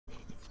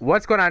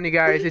What's going on, you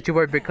guys? It's your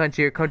boy Big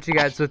Country here, coming to you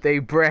guys with a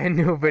brand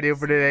new video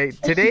for today.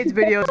 Today's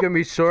video is gonna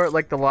be short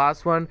like the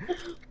last one,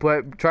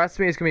 but trust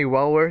me, it's gonna be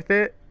well worth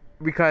it.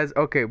 Because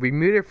okay, we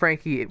muted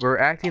Frankie. We're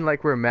acting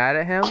like we're mad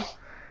at him,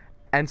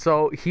 and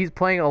so he's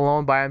playing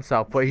alone by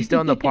himself, but he's still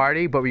in the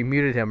party. But we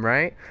muted him,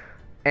 right?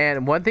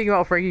 And one thing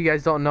about Frankie you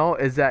guys don't know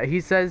is that he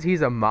says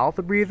he's a mouth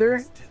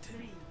breather.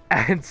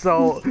 And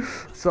so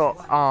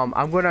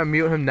I'm gonna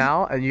mute him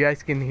now, and you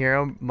guys can hear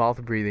him mouth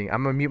breathing.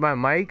 I'm gonna mute my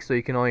mic so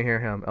you can only hear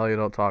him. Elliot,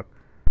 don't talk.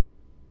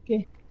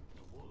 Okay.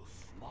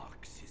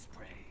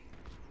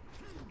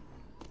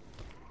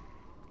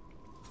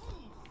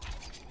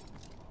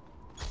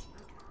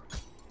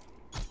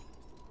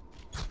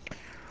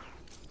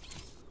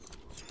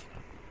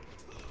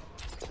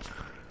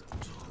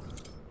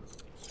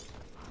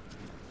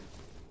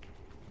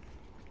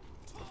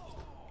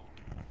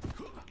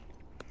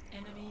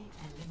 Enemy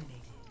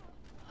eliminated.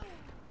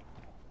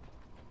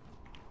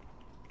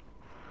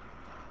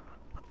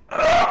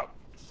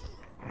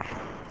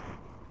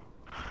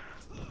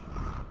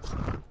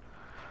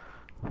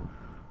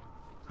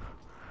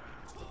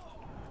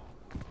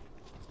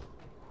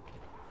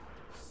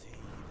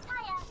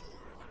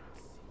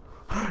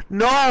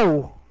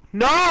 No!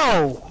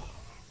 No!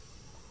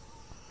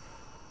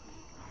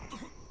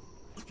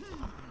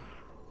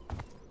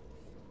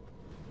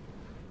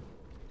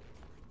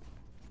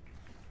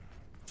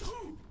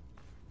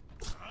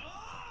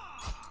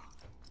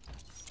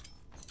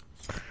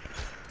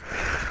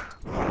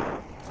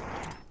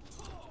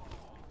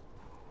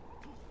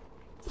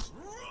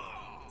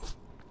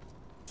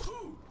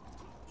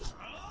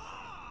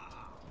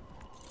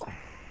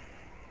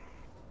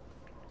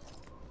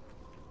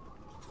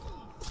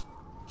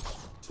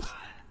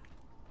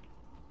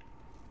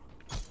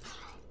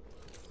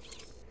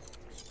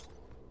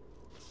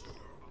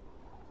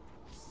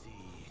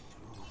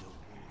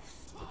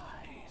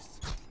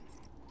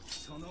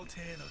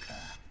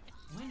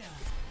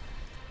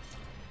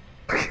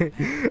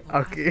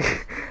 Okay.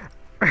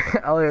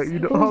 Elliot, you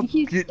know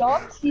He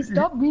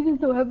stopped breathing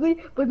so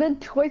heavily, but then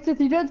twice or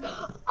three times.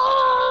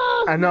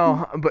 Oh! I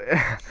know, but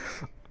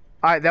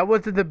alright, that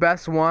wasn't the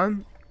best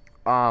one.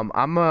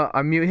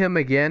 I mute him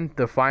again,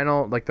 the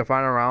final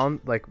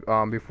round,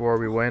 before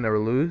we win or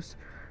lose,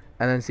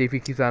 and then see if he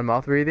keeps on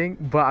mouth breathing.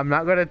 But I'm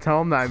not gonna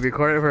tell him that I'm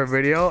recording for a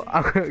video,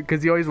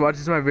 because he always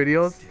watches my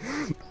videos.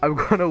 I'm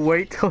gonna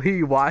wait till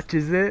he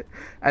watches it,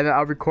 and then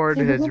I'll record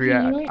his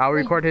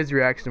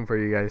reaction for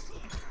you guys.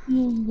 Do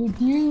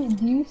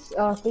you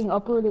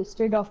upload it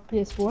straight off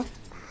PS4?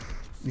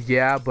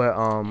 Yeah, but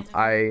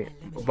I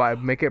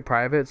make it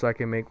private so I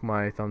can make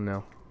my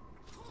thumbnail.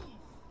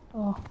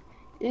 Oh,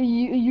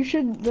 you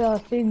should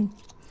you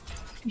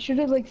should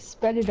have like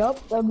sped it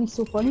up. That'd be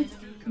so funny.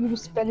 You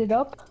just sped it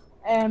up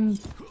and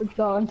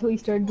until you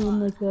started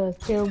doing like the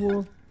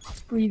terrible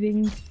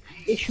breathing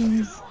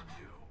issues.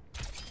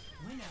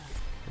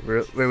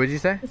 Wait, what'd you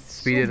say?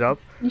 Speed it up?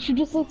 You should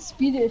just like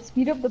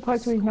speed up the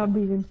parts where he's not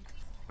breathing.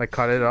 Like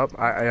cut it up?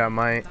 I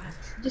might.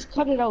 Just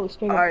cut it out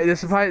straight up. Alright,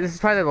 this is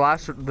probably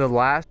the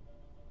last.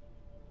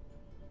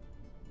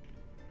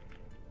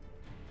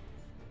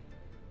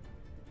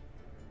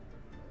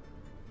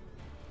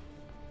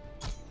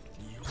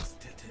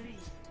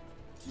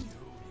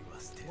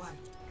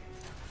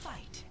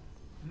 Fight.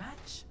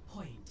 Match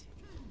point.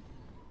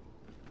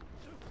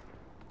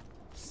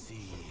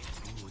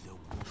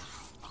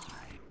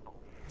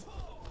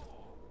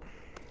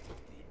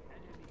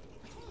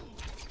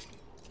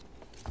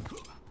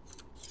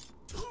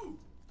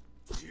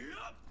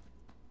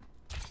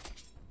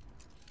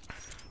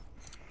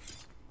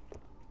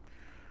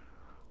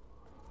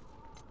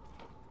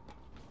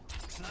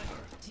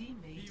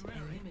 Teammate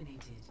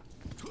eliminated.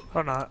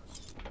 Or not.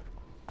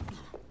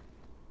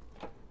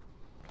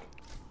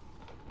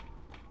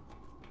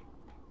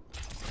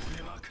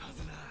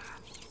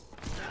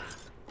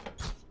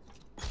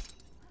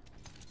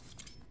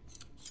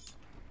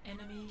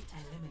 Enemy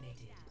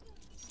eliminated.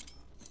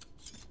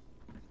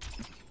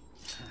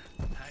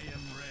 I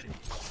am ready.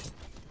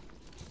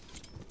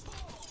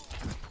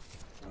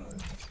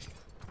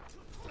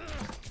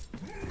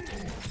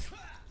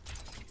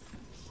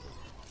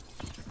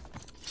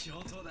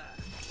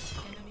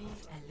 Enemy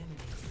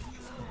eliminated.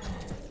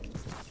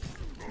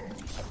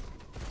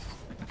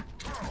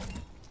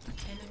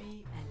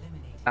 Enemy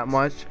eliminated. That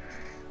much.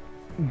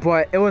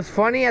 But it was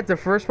funny at the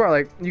first part.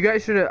 Like you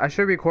guys I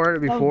should have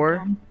recorded it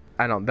before.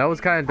 I know that was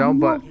kind of dumb,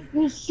 but It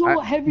was so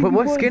heavy. But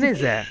what skin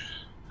is that?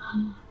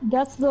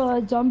 That's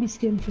the zombie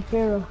skin for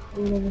Pharaoh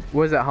or whatever.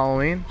 Was it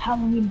Halloween?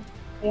 Halloween.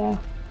 Yeah.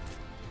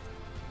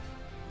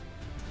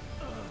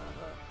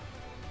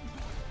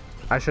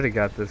 I should have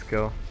got this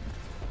kill.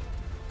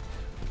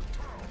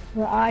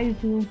 The eyes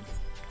do.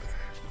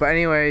 But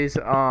anyways,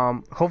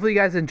 hopefully you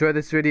guys enjoyed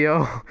this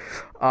video.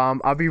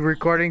 I'll be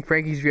recording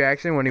Frankie's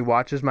reaction when he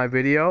watches my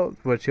video,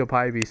 which he'll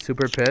probably be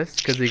super pissed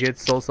because he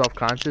gets so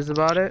self-conscious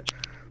about it.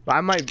 But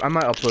I might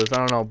upload this, I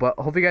don't know. But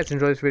hope you guys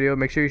enjoy this video.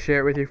 Make sure you share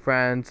it with your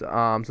friends.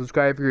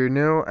 Subscribe if you're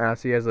new, and I'll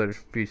see you guys later.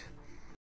 Peace.